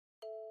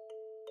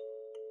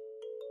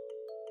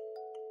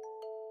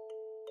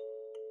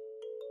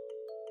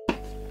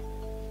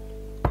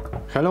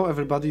Hello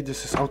everybody,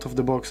 this is Out of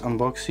the Box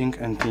Unboxing,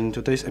 and in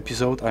today's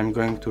episode I'm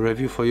going to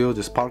review for you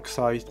this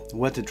PARKSIDE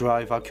Wet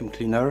Dry Vacuum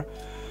Cleaner.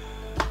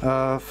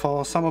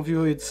 For some of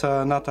you it's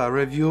not a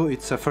review,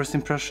 it's a first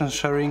impression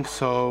sharing,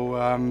 so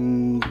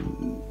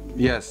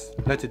yes,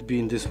 let it be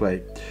in this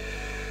way.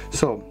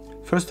 So,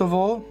 first of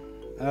all,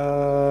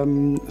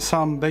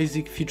 some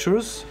basic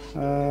features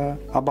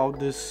about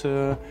this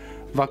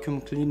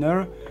vacuum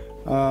cleaner.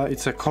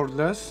 It's a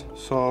cordless,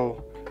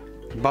 so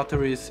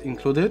battery is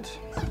included.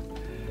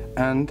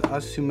 And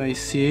as you may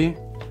see,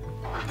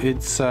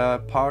 it's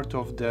part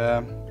of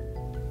the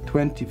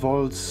 20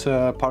 volts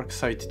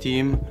PARKSIDE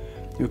team.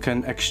 You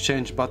can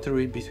exchange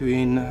battery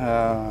between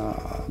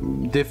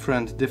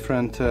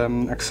different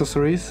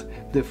accessories,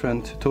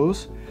 different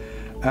tools.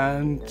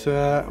 And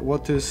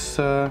what you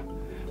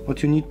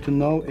need to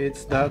know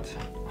is that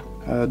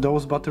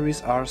those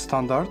batteries are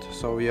standard.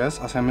 So yes,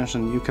 as I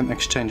mentioned, you can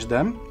exchange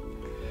them.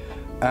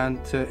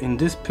 And in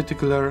this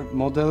particular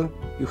model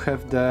you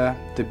have the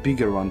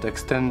bigger one, the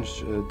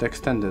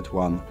extended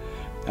one.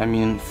 I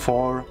mean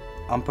 4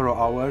 ampere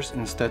hours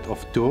instead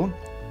of 2.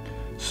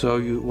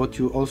 So what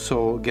you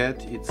also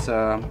get, it's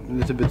a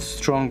little bit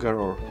stronger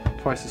or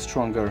twice as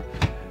stronger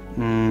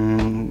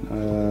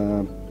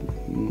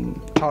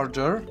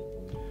charger,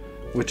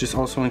 which is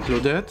also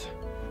included.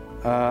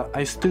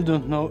 I still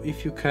don't know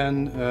if you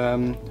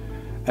can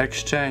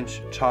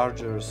exchange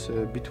chargers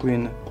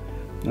between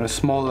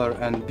smaller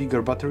and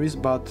bigger batteries,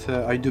 but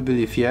I do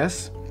believe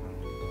yes.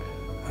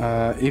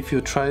 If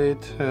you try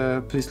it,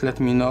 please let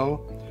me know.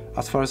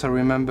 As far as I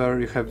remember,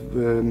 you have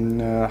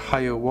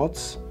higher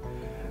watts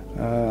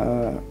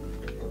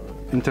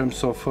in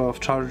terms of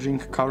charging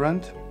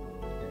current,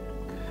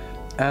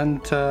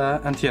 and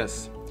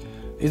yes,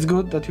 it's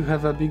good that you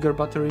have a bigger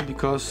battery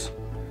because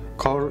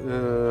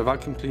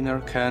vacuum cleaner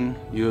can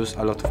use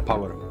a lot of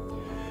power.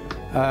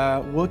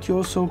 What you're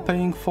also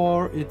paying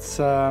for, it's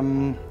a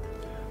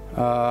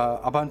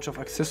bunch of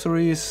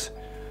accessories,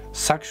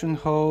 suction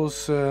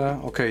hose.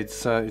 Okay,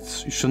 it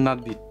should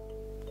not be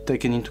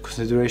taken into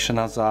consideration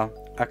as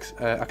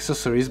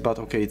accessories, but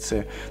okay, it's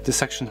the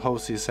suction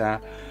hose is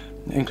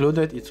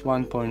included. It's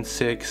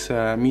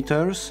 1.6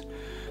 meters.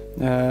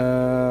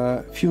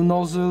 Few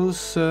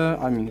nozzles,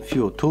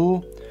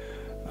 two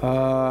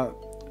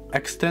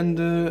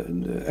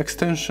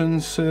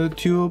extensions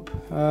tube,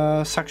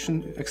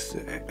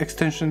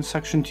 extension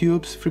suction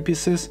tubes, 3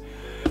 pieces,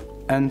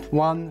 and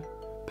 1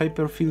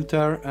 paper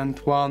filter and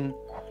 1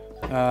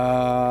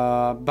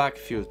 bag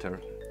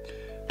filter.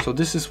 So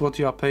this is what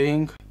you are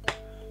paying.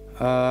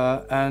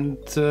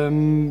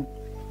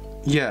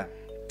 Yeah,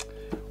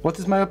 what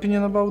is my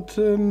opinion about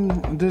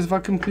this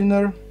vacuum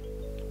cleaner?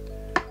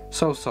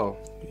 So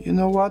you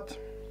know what?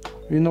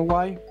 You know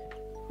why?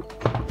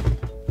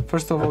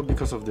 First of all,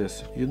 because of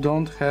this. You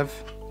don't have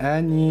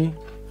any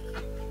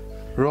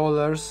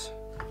rollers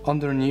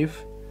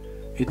underneath.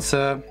 It's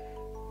a,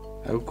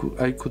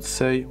 I could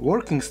say,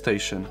 working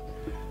station.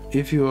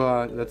 If you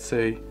are, let's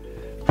say,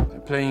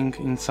 playing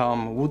in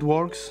some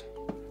woodworks,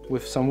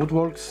 with some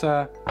woodworks,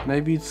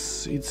 maybe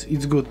it's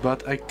good,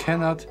 but I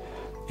cannot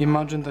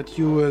imagine that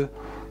you will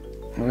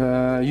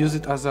use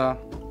it as a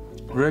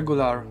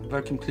regular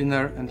vacuum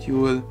cleaner and you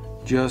will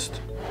just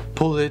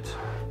pull it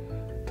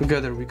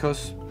together,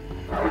 because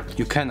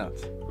you cannot.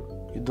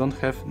 You don't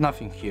have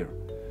nothing here.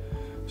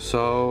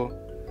 So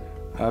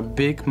a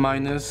big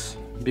minus,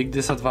 big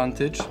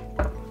disadvantage,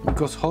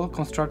 because whole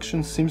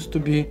construction seems to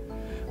be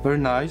very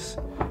nice.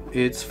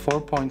 It's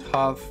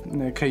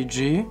 4.5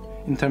 kg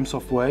in terms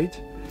of weight.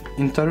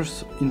 In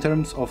terms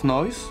of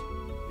noise,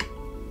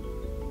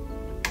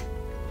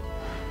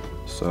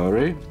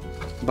 sorry,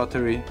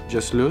 battery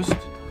just loosed.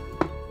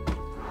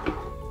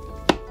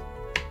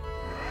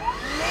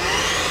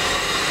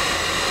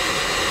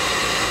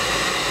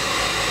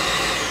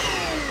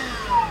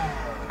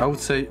 I would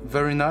say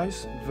very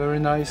nice,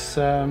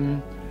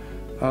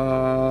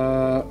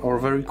 or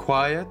very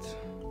quiet.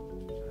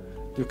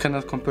 You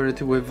cannot compare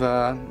it with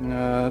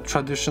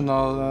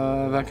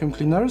traditional vacuum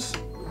cleaners.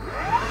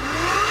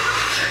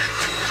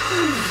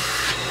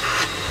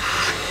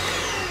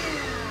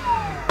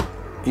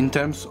 In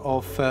terms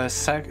of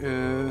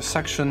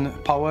suction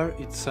power,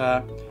 it's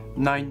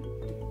 9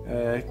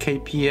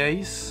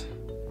 kPAs,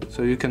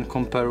 so you can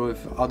compare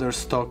with other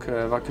stock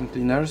vacuum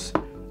cleaners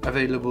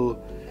available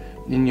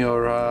in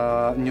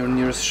your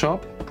nearest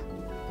shop.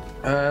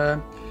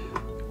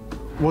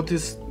 What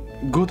is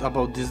good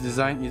about this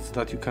design is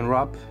that you can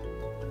wrap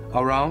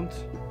around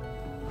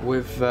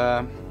with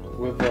the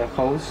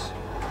hose.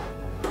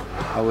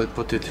 I will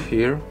put it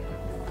here.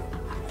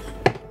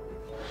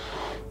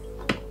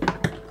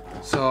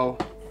 So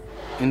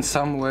in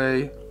some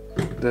way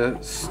the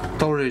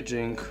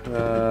storaging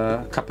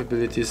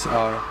capabilities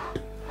are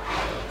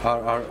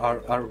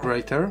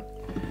greater,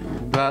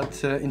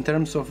 but in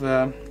terms of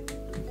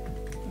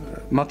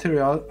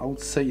material, I would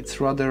say it's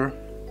rather,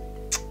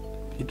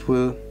 we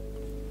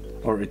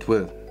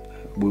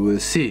will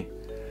see,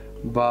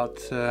 but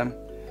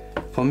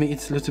for me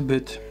it's a little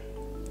bit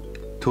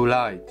too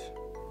light.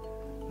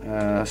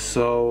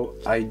 so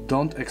I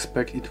don't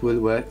expect it will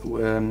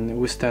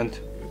withstand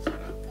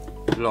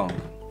long.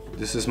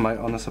 This is my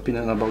honest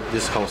opinion about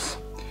this hose.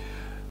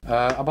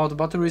 About the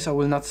batteries I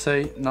will not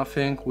say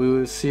nothing, we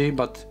will see,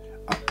 but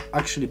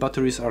actually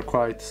batteries are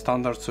quite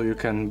standard, so you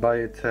can buy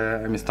it,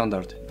 I mean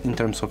standard in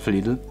terms of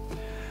Lidl.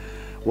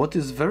 What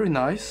is very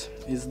nice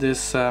is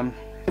this, on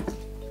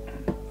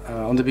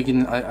the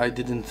beginning I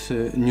didn't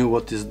knew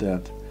what is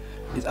that.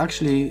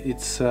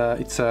 It's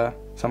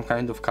some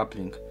kind of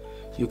coupling.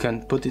 You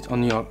can put it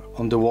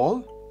on the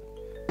wall,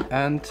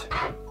 and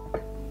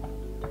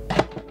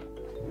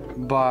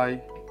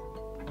by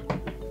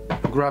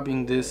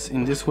grabbing this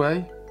in this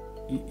way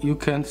you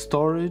can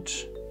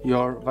storage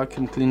your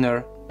vacuum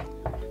cleaner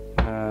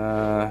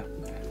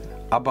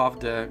above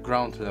the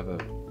ground level.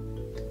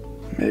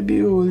 Maybe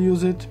you will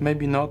use it,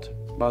 maybe not,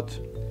 but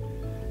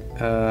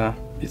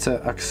it's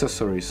an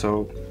accessory,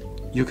 so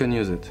you can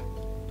use it.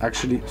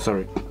 Actually,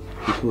 sorry,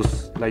 it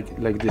was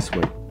like this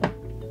way.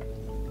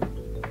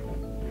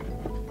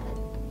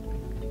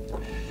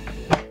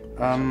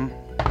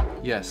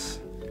 Yes.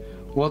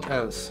 What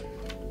else?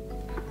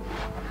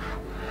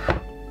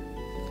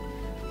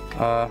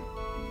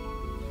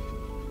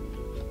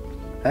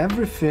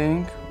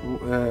 Everything,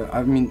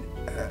 I mean,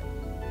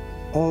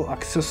 all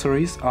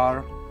accessories are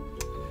a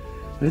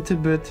little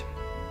bit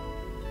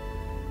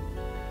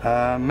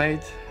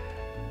made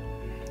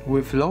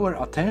with lower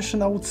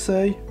attention, I would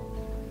say.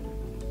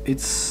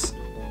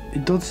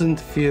 It doesn't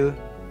feel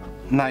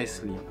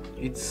nicely.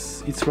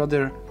 It's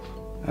rather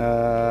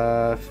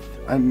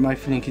my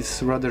feeling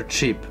is rather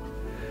cheap,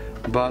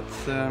 but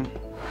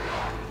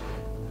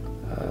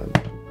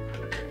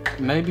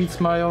maybe it's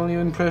my only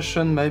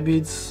impression,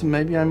 maybe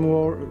I'm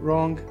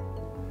wrong,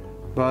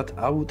 but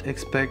I would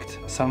expect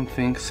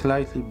something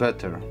slightly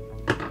better.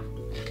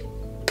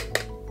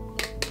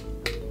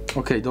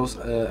 Okay, those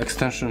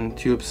extension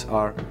tubes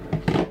are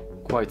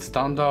quite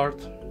standard,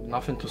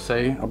 nothing to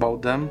say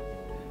about them,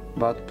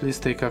 but please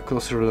take a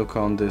closer look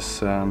on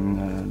this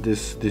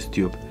this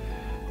tube.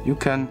 You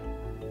can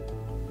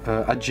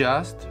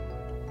adjust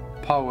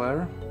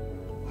power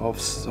of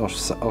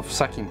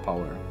sucking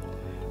power,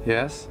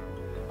 yes,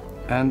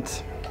 and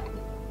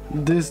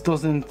this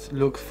doesn't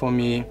look for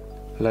me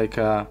like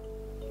a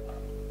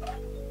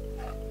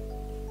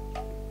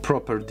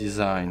proper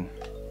design.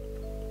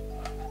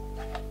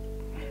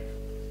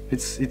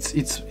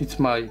 It's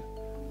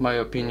my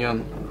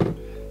opinion.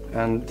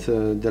 And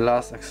the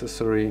last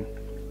accessory,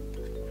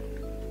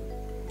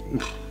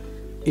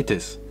 it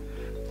is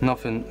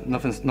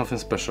nothing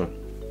special.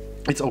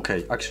 It's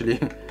okay, actually.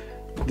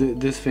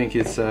 This thing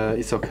is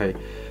it's okay.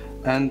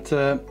 And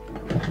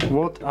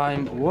what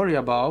I'm worried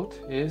about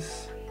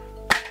is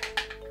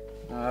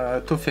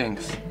two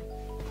things.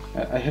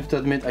 I have to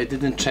admit I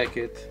didn't check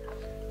it,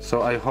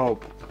 so I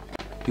hope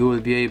you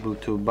will be able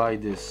to buy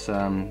this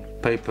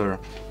paper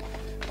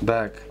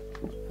bag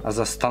as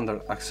a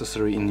standard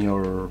accessory in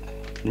your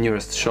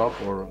nearest shop,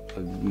 or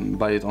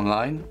buy it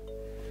online.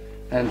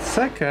 And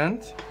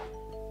second,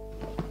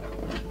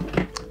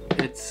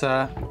 it's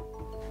a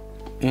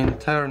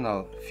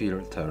internal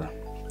filter,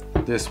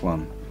 this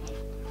one.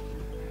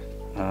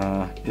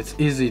 It's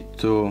easy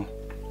to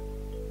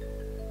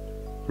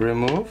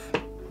remove,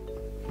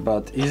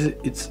 but is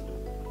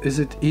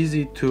it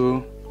easy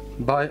to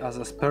buy as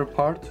a spare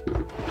part?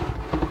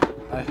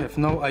 I have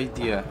no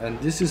idea, and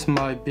this is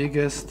my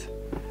biggest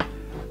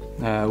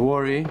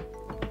worry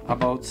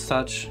about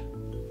such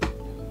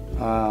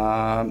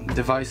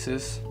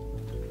devices.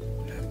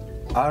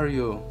 Are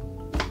you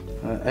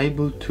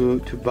able to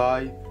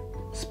buy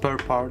spare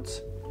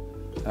parts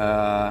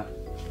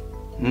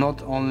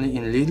not only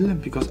in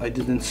Lidl, because I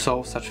didn't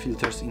saw such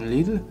filters in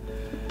Lidl.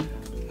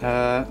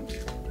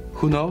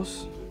 Who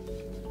knows?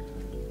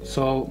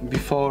 So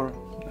before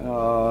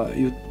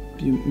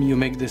you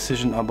make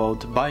decision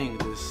about buying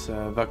this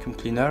vacuum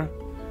cleaner,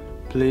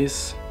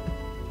 please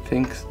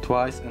think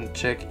twice and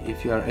check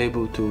if you are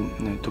able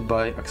to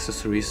buy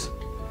accessories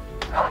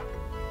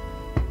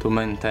to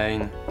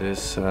maintain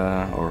this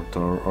or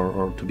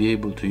to be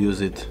able to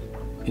use it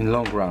in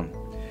long run.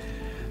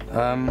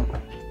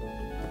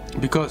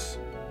 Because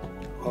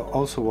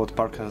also what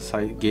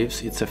PARKSIDE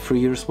gives, it's a 3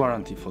 years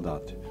warranty for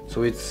that,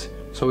 so it's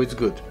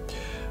good.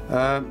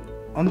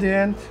 On the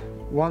end,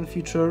 one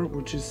feature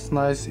which is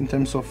nice in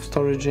terms of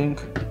storaging,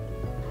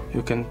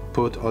 you can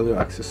put all your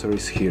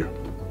accessories here.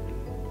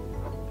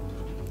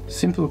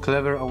 Simple,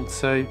 clever, I would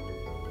say.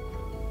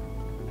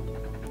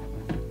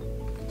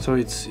 So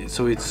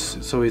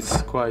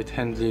it's quite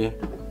handy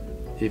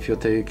if you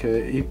take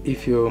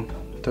if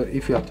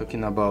you are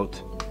talking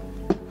about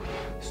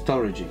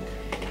storaging.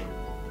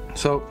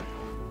 So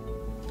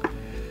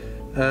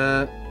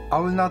I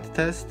will not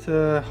test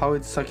how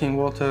it's sucking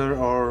water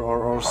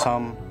or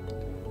some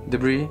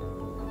debris,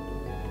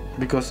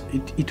 because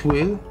it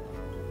will,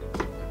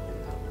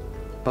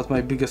 but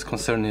my biggest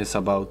concern is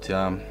about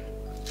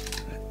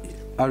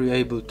are you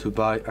able to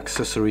buy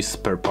accessories,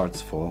 spare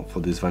parts for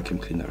this vacuum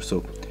cleaner.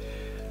 So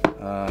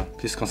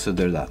please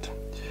consider that.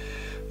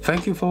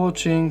 Thank you for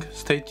watching,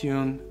 stay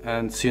tuned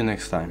and see you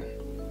next time.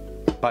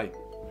 Bye.